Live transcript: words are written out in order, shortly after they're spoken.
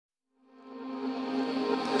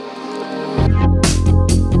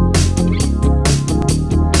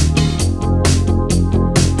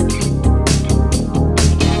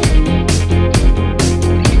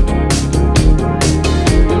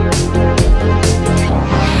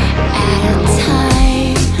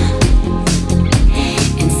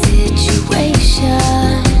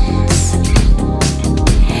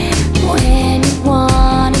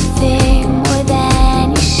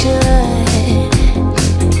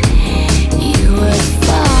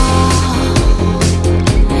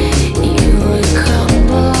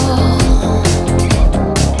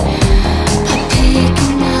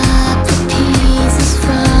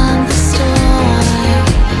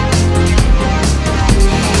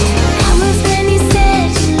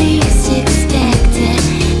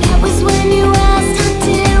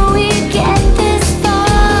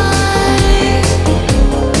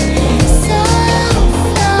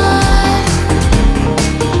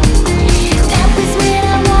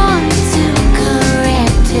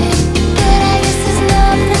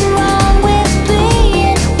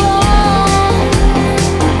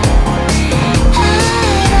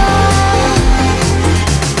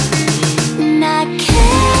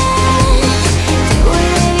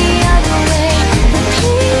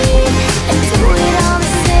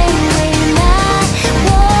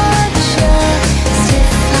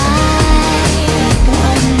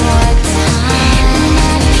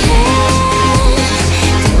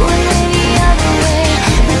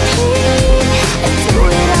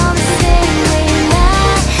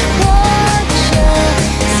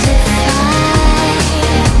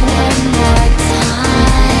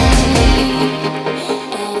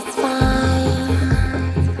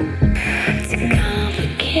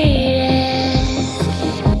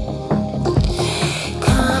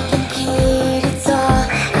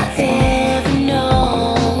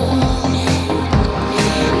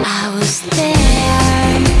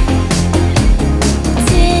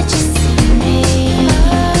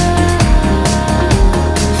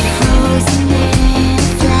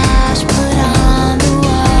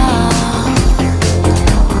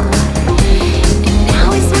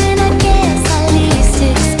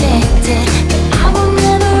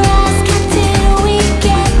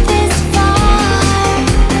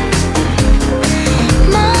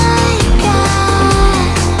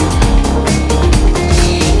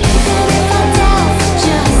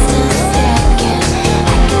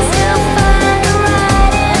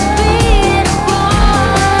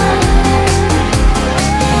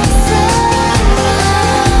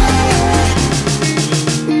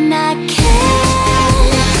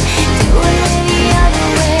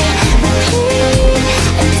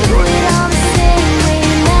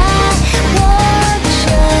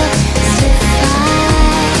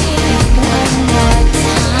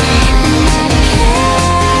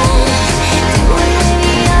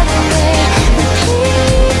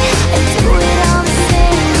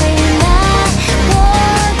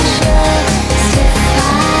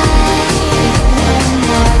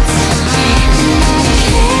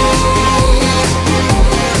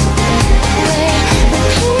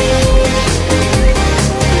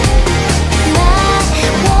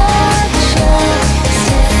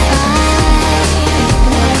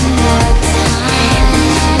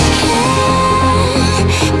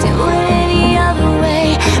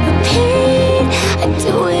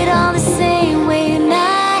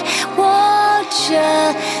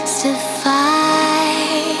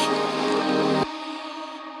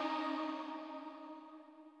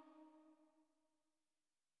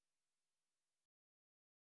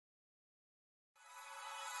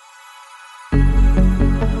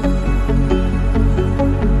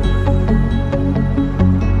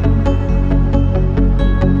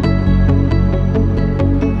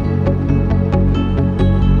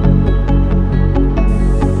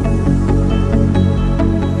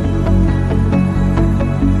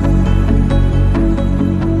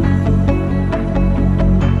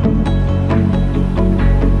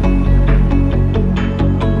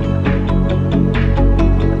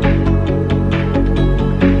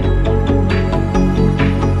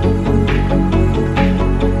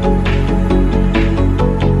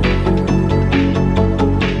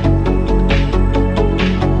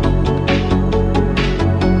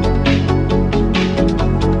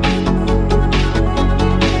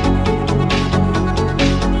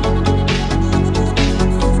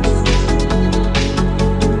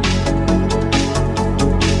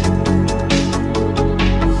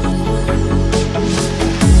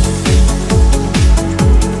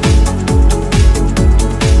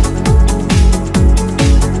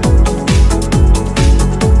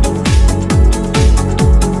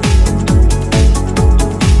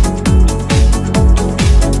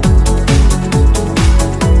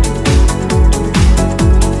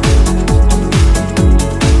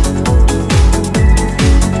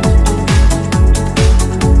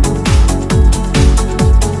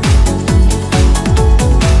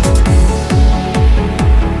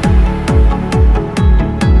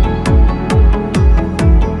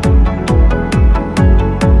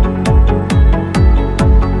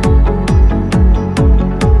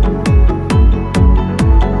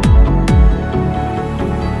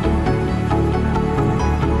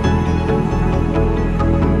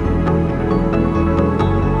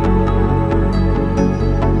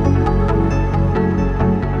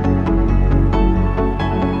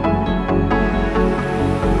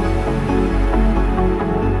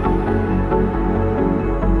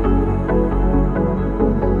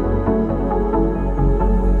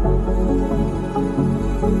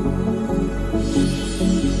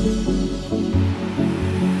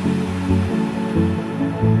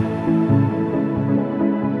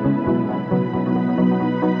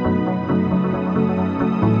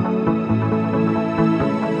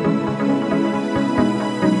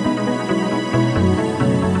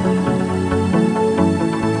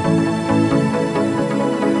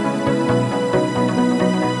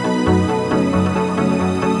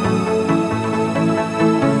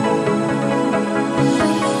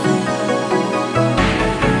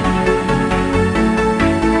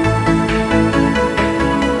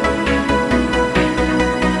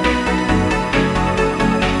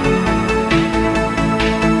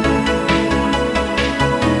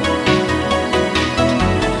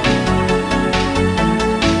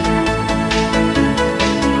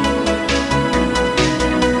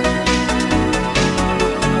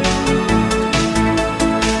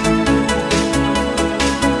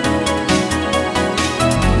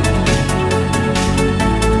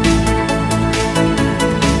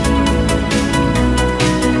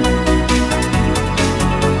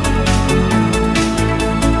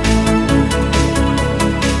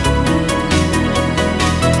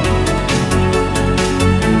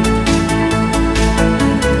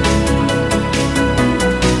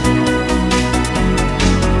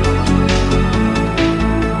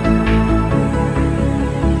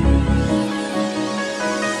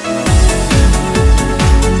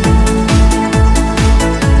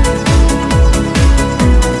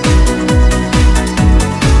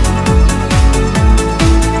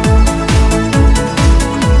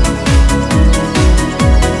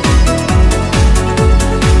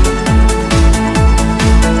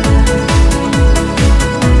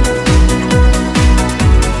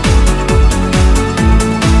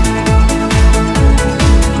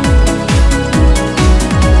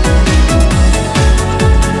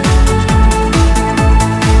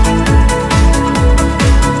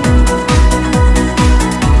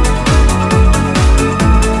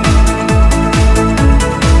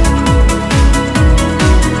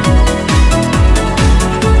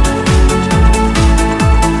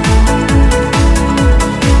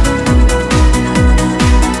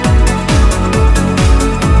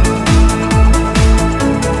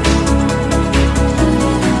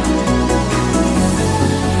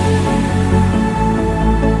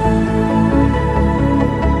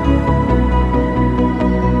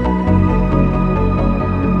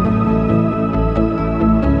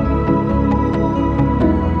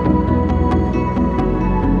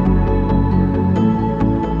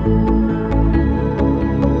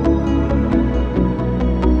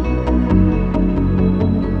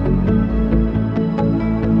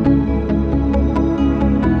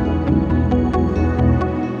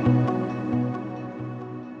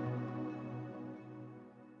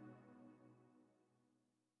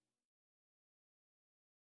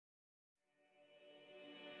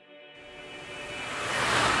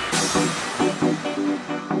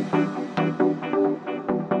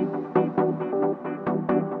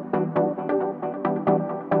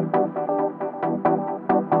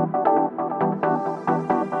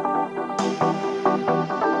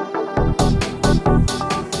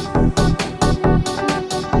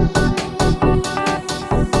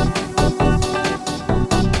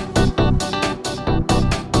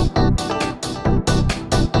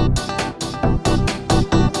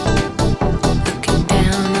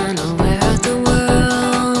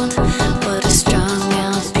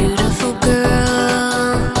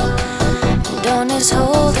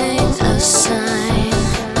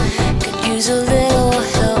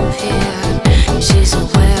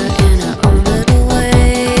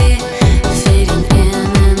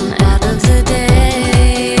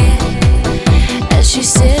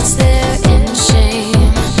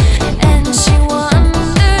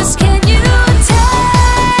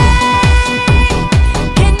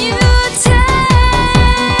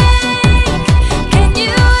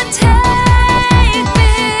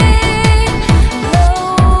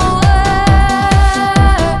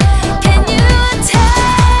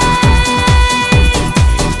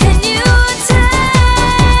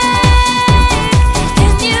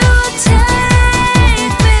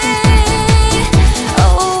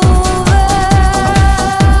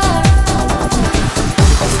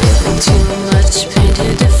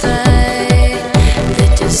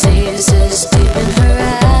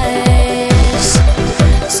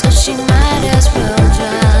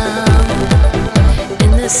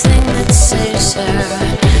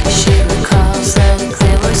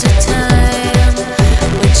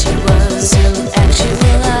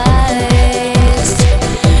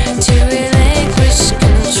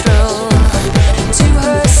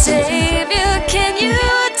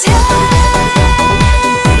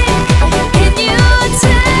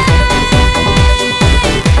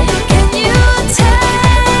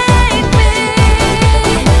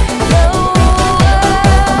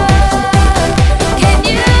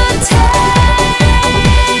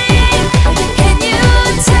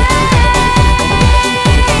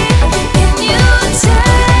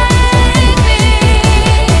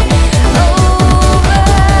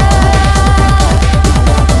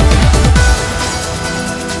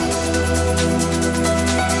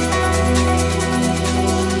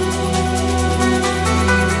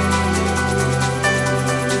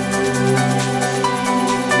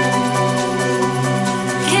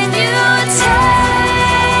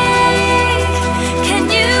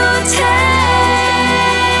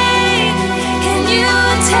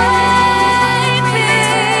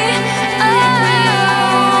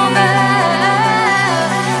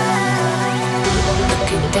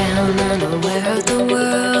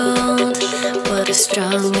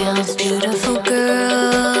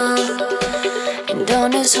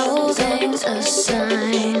phone is holding a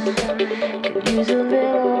sign. Could use a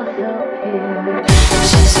little help here.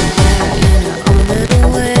 She's there in her own little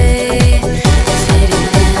way, fading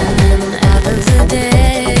in and out of the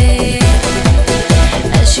day.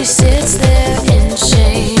 As she sits there in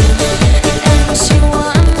shame, and she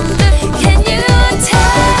wonders, can you take?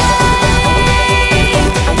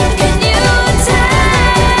 Can you take?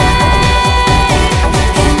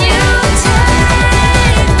 Can you take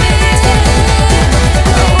me?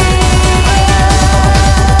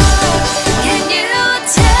 Oh.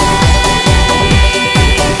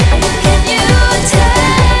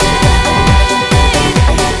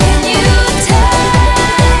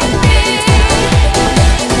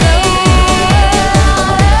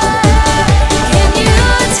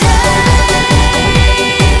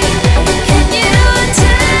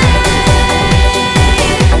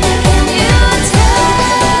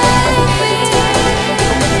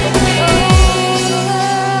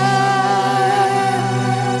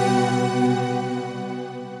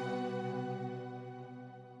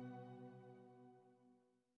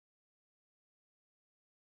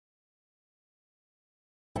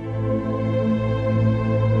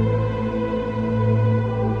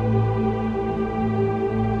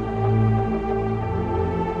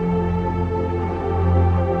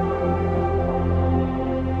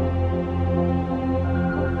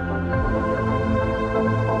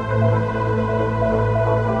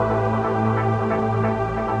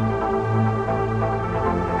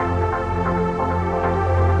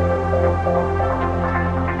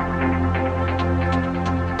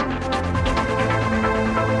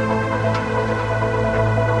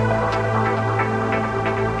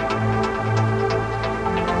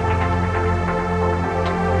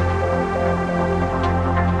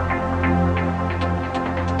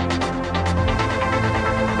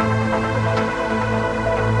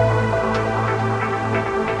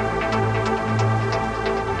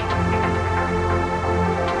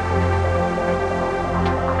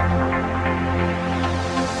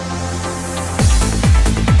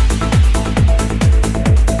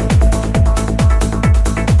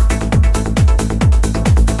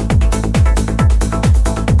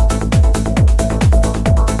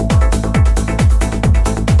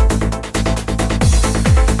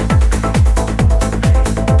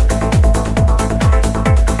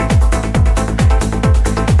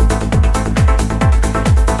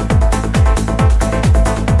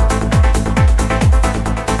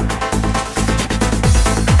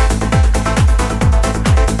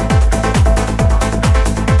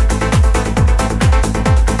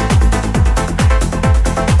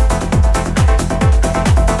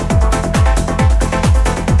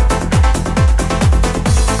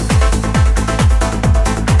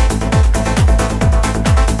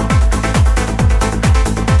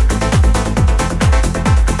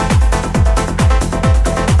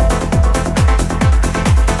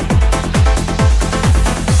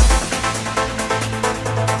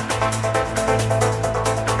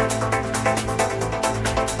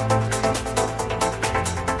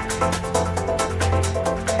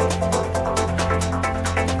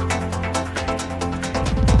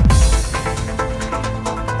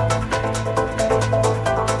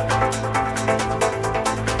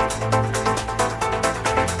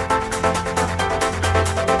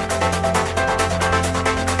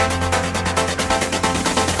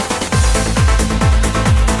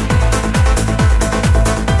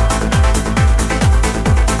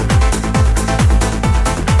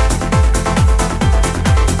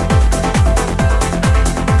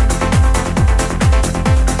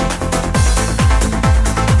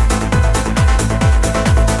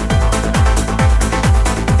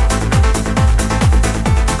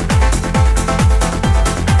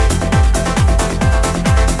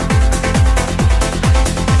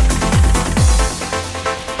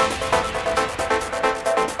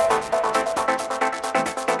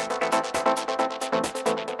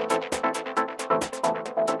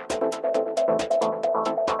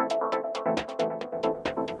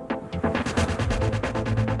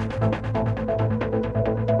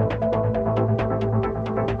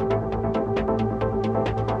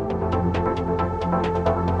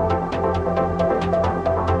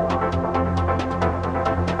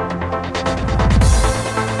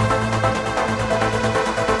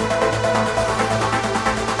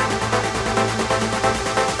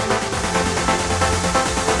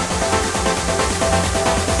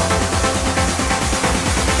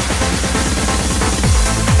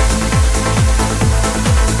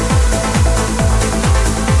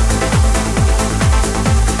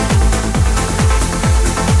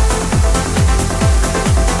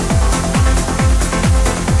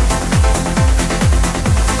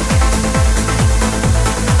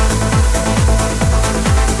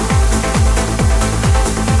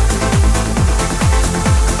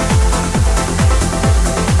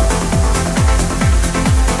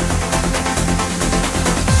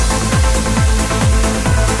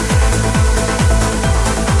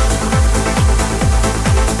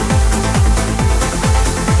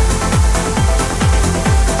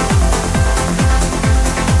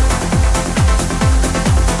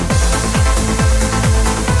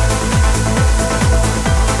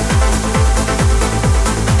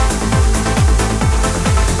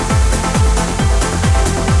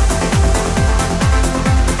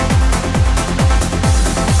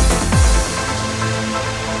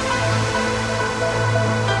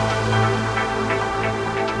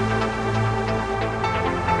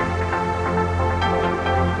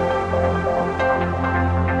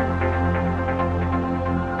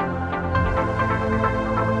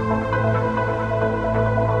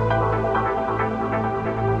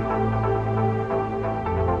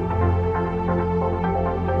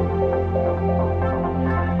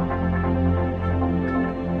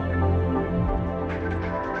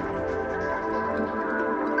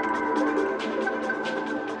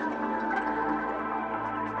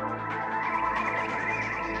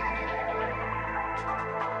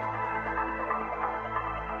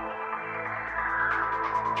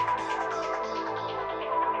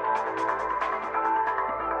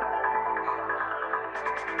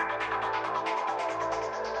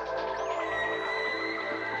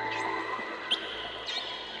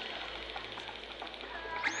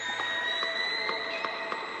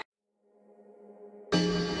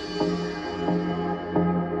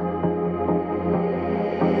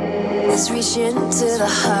 reach into the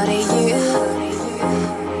heart of you.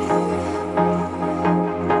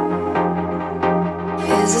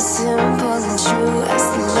 Is as simple and true as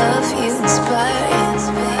the love you inspire in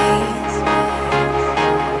me.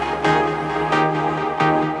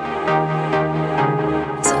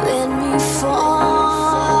 So let me fall.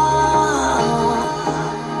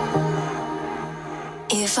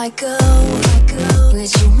 If I go,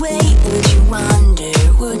 would you wait? Would you wonder?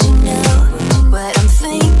 Would you know what I'm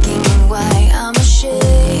thinking and why I'm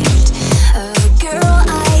ashamed of the girl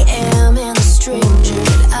I am and the stranger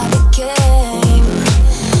that I became?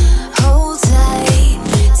 Hold tight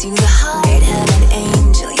to the heart of an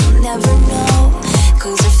angel, you'll never know,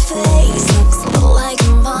 'cause her face looks a little like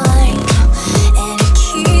mine, and it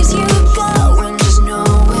keeps you going, just know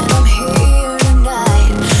when I'm here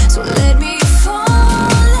tonight. So let me fall,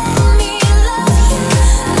 let me love you,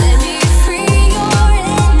 let me free your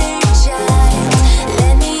inner child,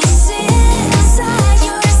 let me sit inside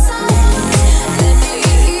your silence, let me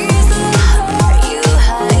ease the hurt you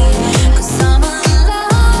hide, 'cause I'm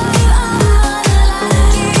alive, I'm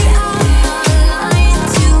unlucky, I'm alive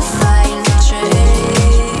to find a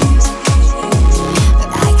trace, but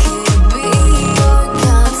I could be your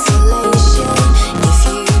consolation if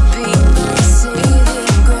you'd be my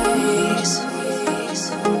saving grace.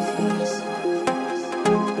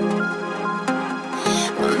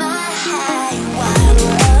 My high wild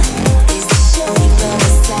world is the shape of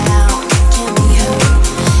a sound, can't be heard,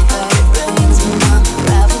 but it brings me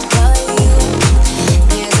unraveled by you.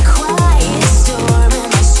 There's a quiet storm and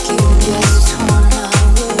my skin gets torn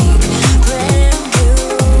awake, brand new,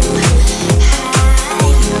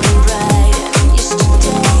 high and brighter than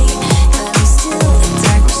yesterday, but I'm still in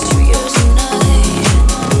darkness to yours tonight.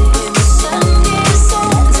 When the sun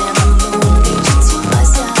descends and the moon leads you to my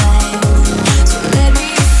side, so let me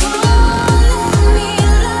fall, let me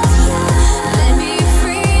love you, let me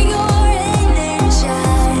free your inner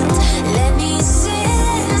child, let me sit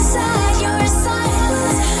inside your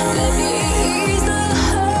silence, let me ease the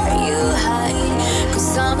hurt you hide,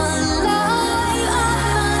 'cause I'm alive, I'm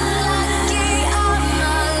unlucky, I'm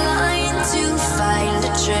alive to find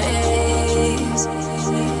a trace,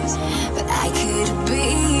 but I could be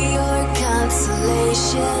your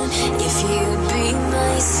consolation if you'd be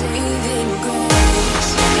my saving grace.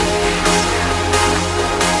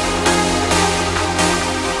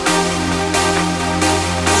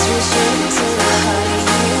 Switch into the heart of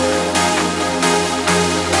you.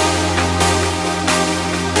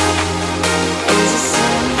 Is as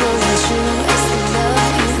simple and true as the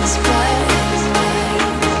love you inspire in me.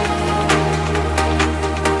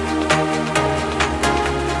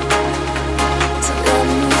 So let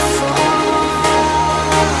me fall.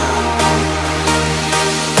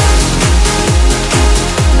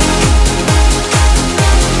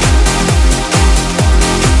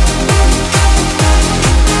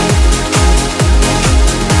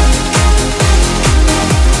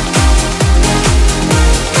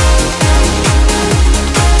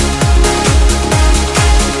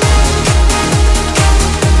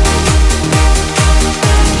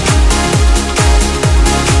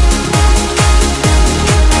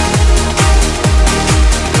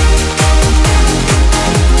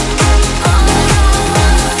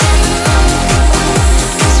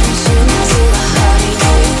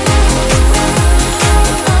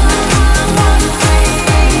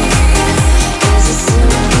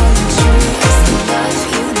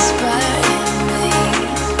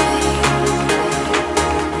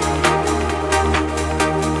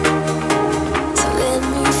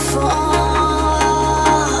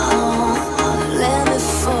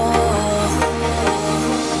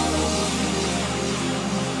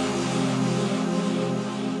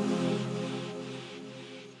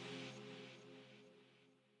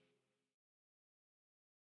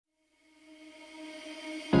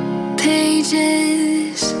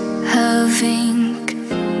 Pages of ink,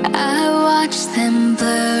 I watch them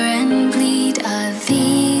blur and bleed. Are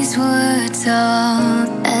these words all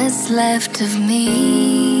that's left of me?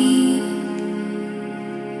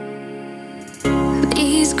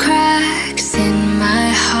 These cracks in my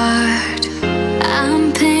heart,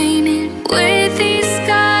 I'm painted with these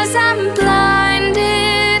scars. I'm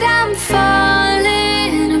blinded, I'm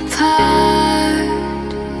falling apart.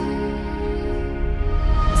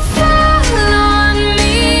 Fall on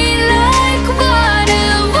me like water,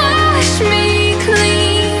 wash me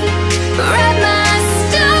clean, write my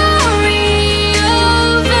story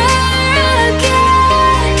over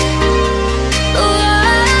again.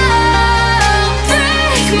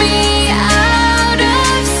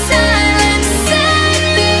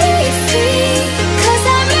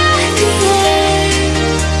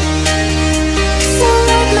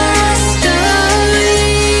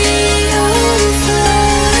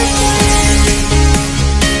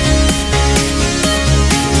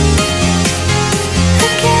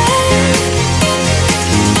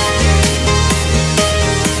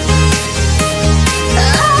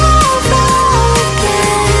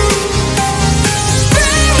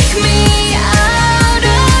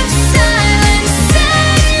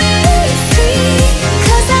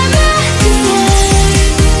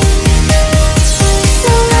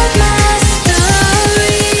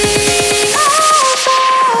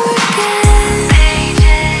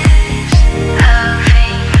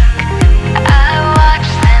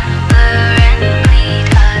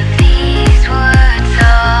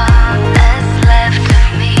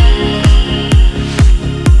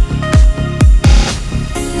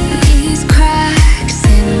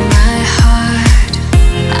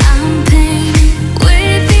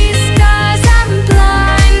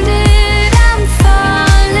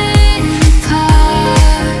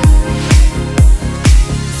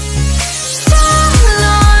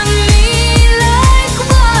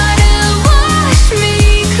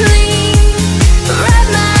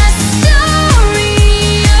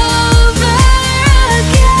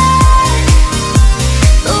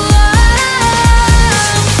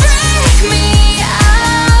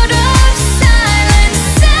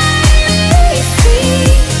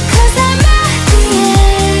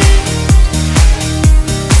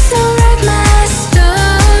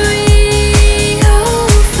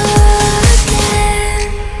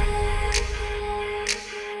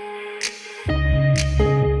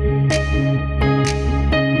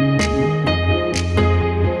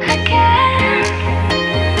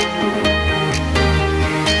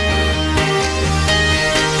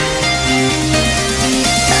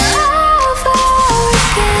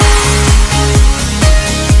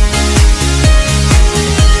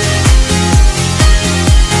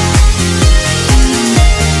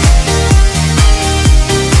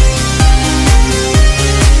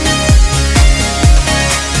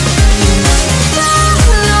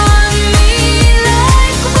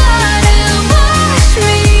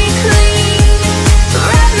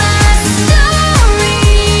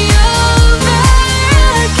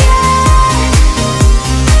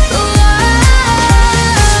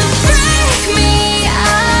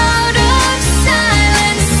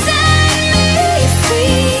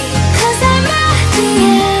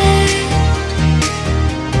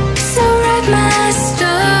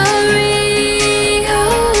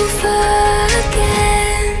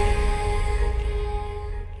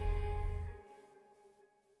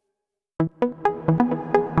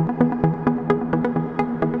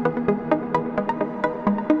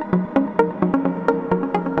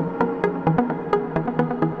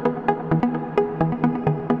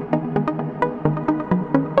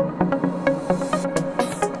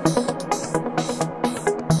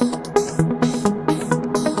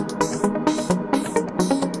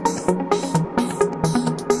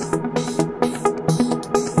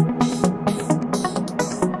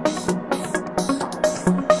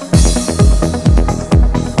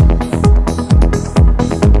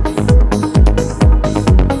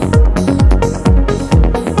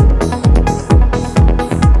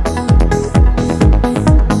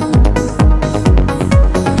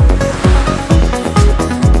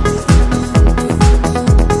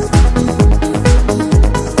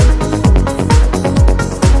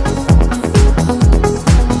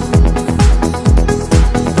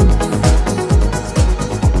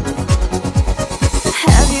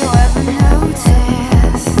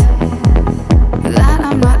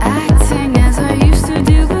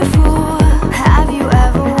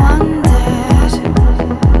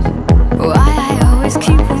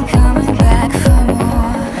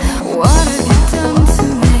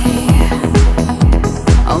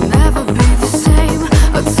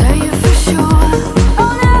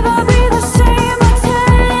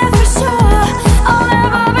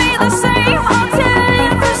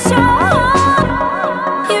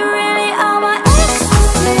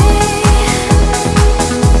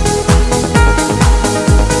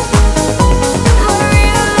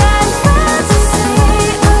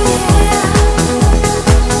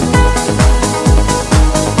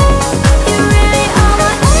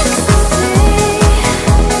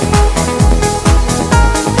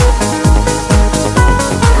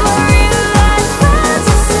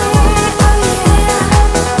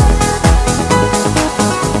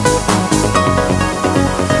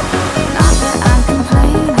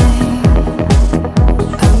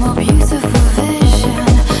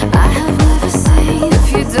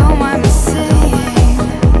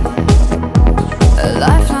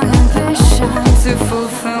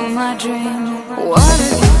 my dream. What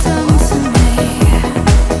have you done to me?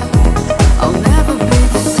 I'll never be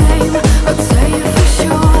the same, I'll tell you for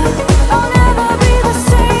sure. I'll never be the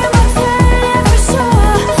same, I'll tell you for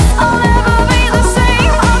sure. I'll never be the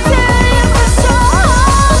same, I'll tell you for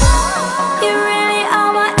sure. You really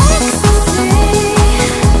are my ecstasy.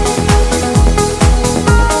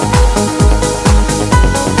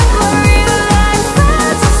 My real life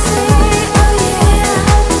fantasy, oh yeah.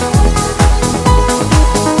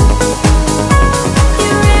 You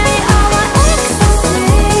really are my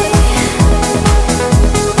ecstasy.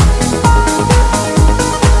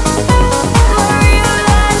 My real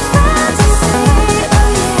life fantasy, oh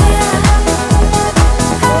yeah. You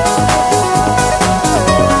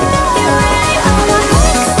really are my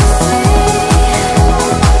ecstasy.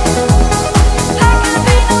 I can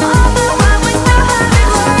be no other when we still have it. My real life fantasy, oh yeah. There can be no other when we still have it.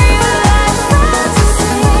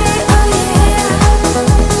 You really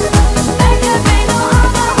are my ecstasy. There can be no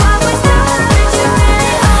other when we still have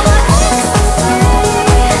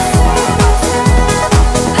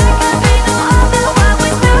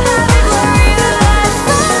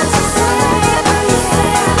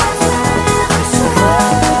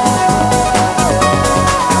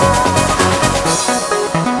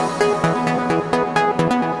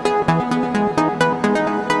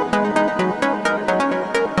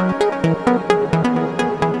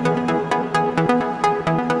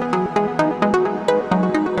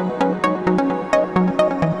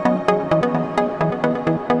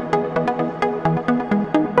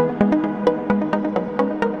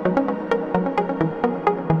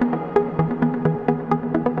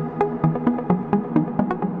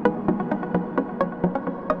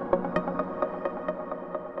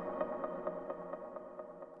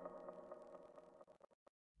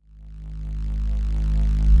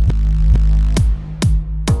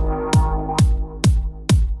My real life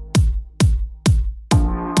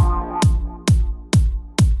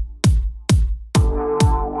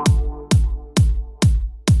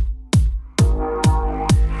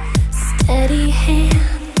fantasy, steady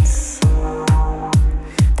hands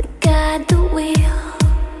that guide the wheel.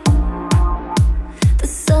 The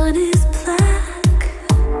sun is black,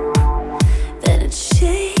 then it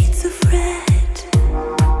shades of red.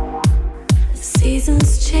 The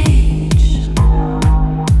seasons change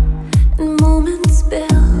and moments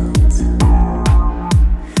build.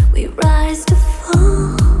 We rise to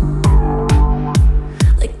fall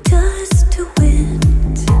like dust to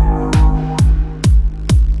wind.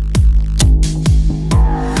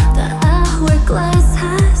 The hourglass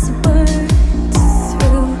has burned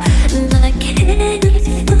through, and I can't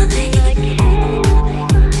find.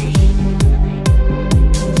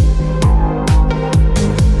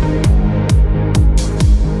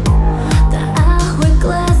 The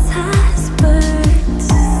hourglass has burned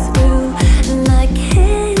through, and I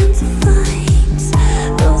can't find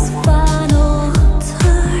those final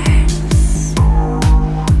turns.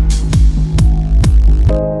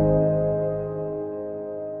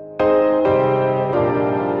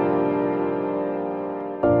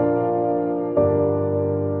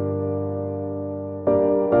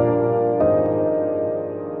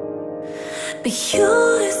 But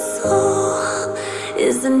your soul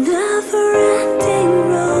is a never-ending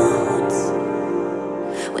road.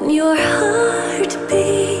 When your heart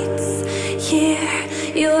beats, yeah,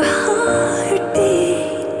 your heart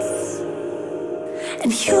beats,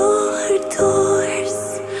 and your doors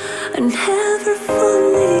are never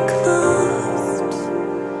fully closed.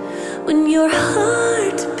 When your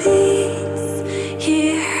heart beats,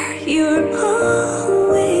 here you're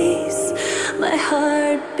always my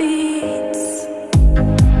heart beats.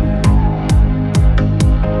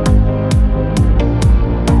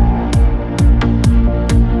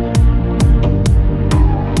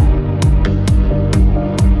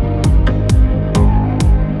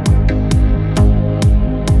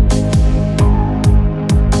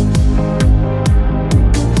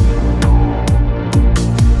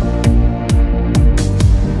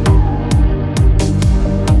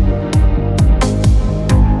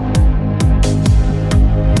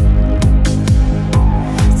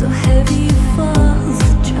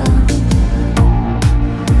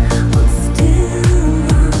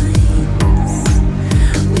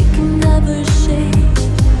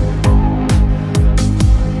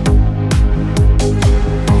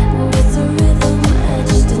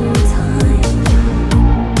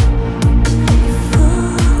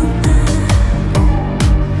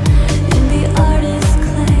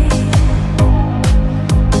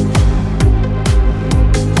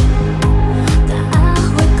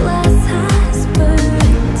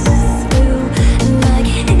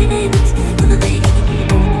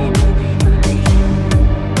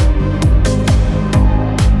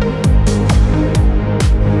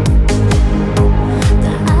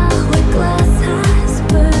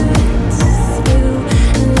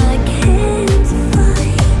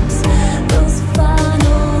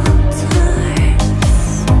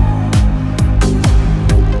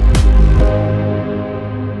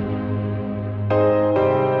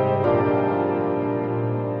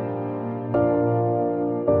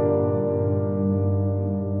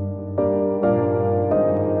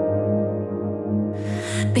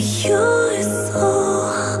 Your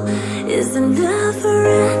soul is a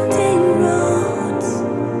never-ending road.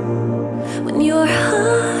 When your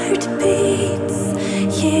heart beats,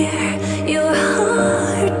 yeah, your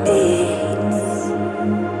heart beats,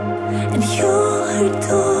 and your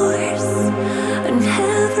doors are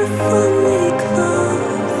never fully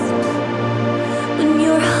closed. When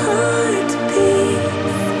your heart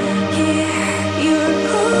beats, yeah, you're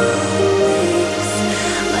always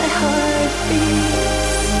my heartbeat.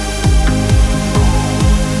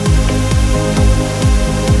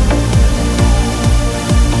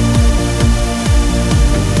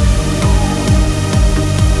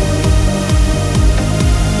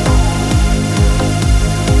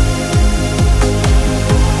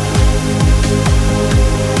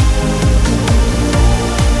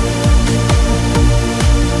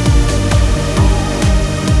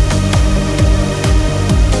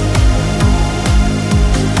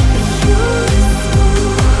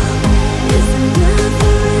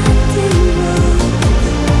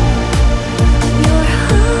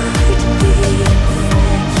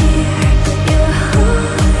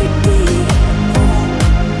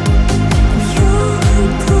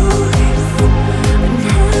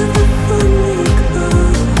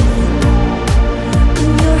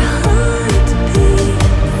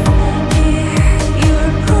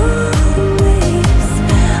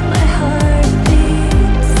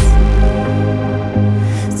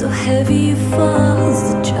 Heavy falls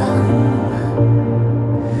the drum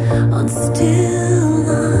on still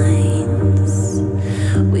lines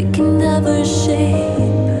we can never shape,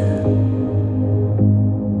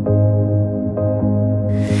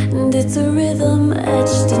 and it's a rhythm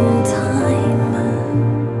etched in time.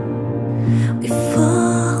 We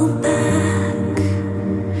fall back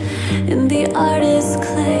in the artist's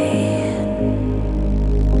clay.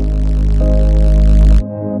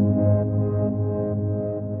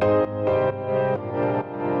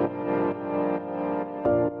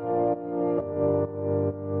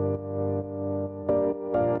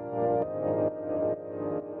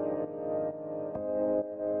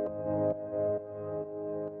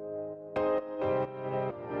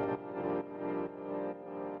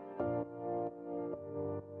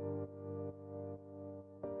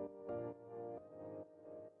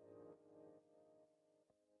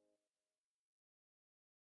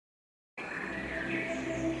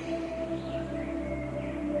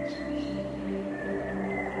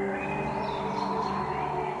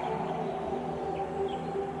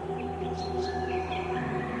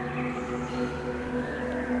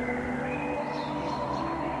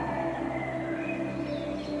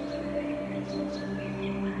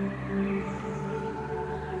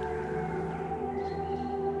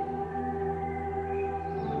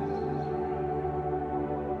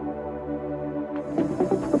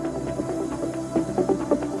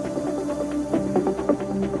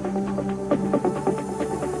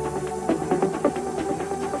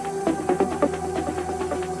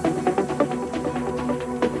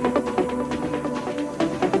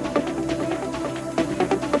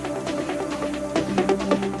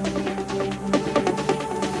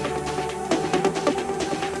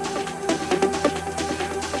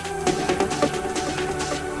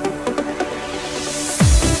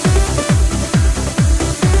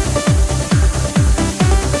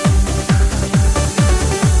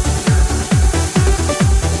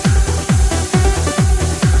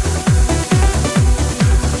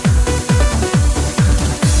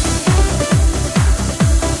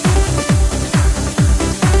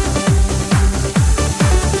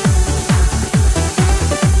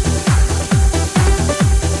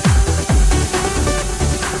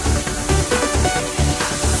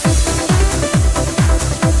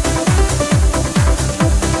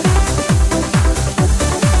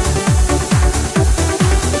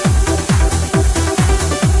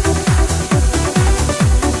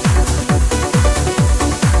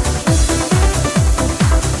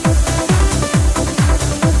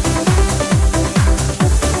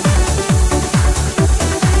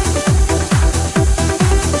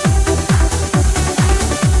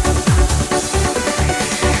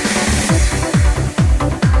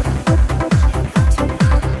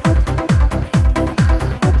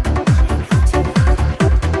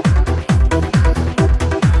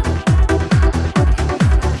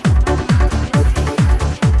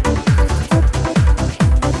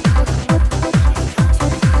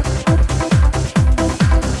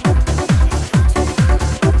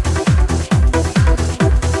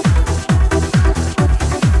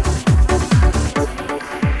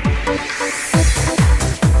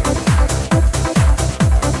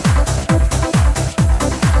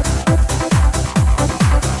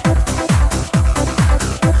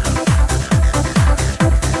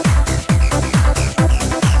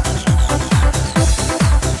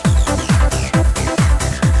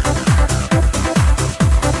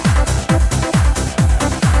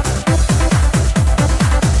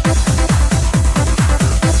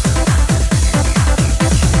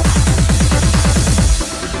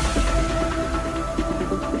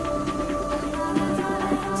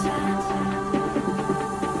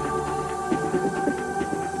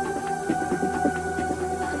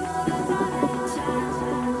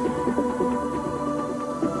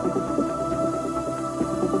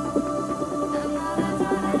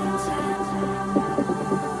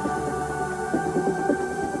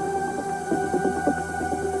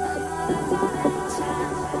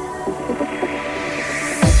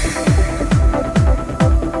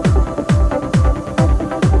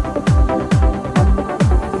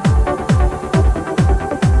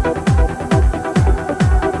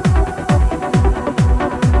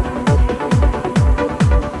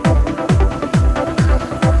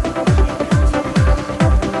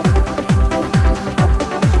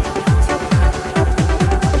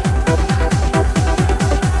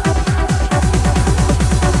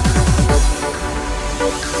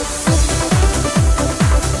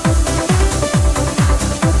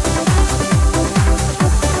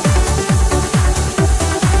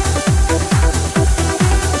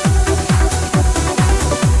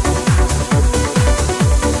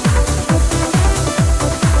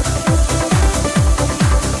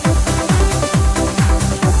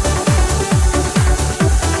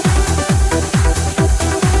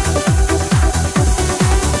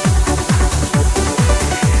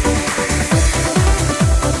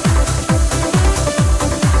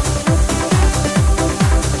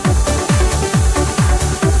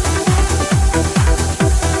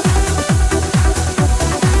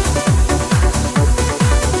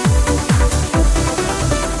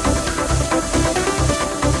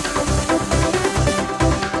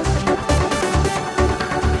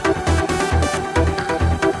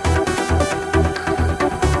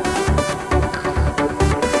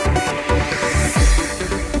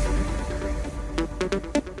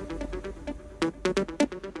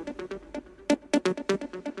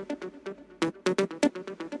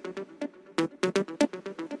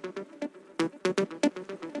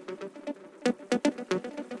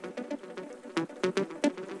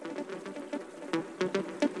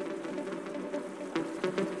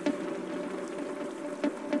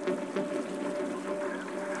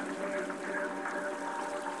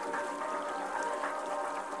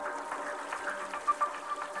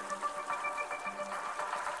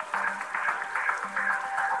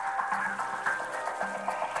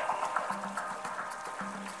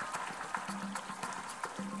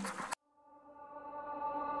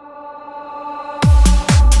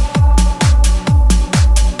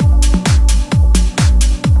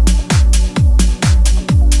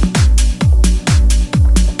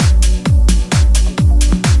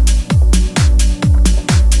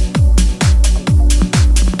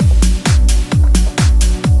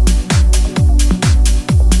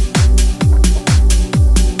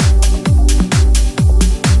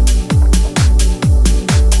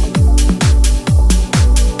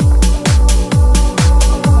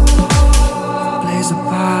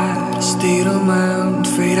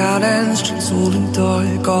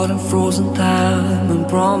 Frozen time and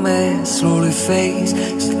promise slowly fades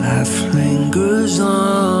as life lingers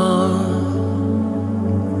on.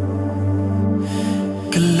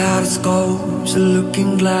 Kaleidoscopes, a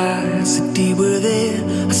looking glass, a deep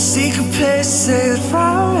within a secret place set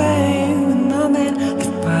far away. And I'm in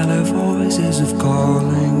lit by the voices of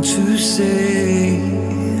calling to say,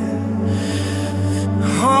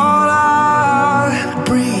 hold on,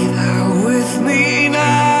 breathe out with me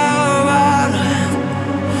now.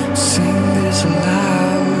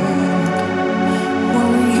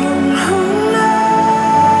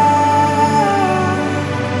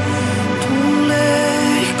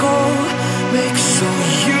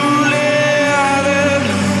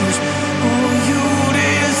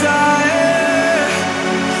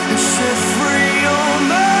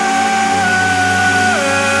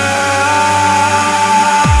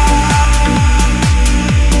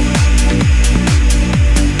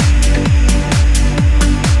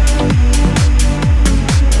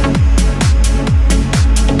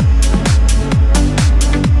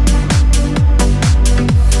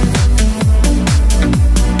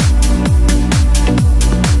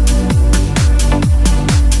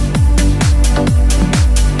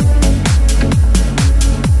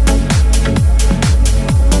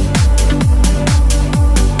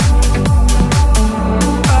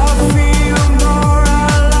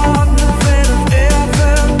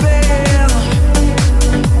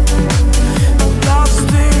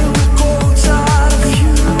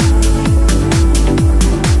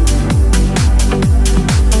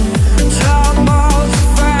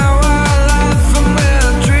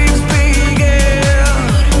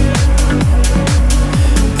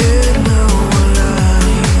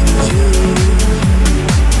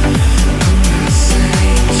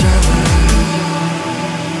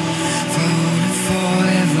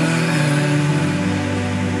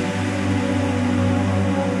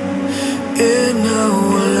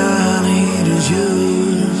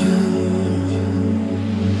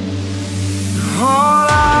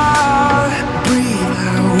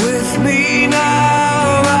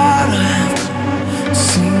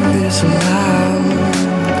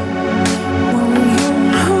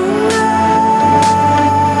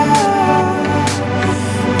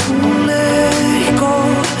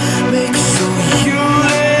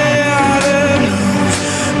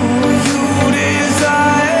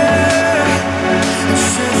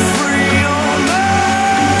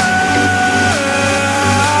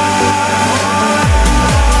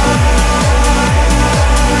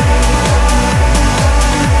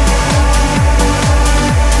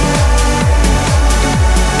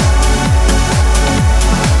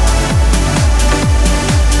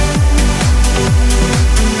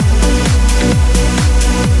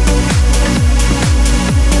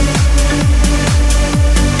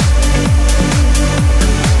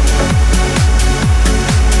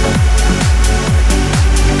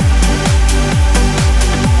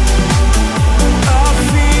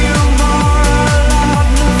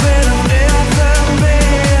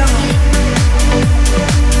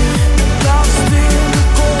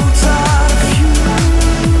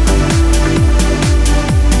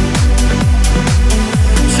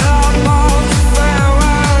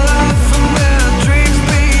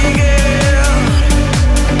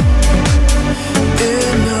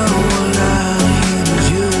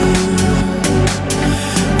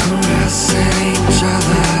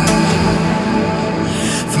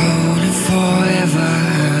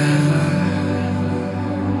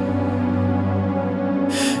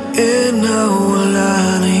 And now all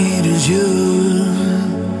I need is you,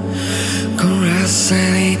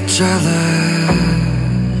 caressing each other.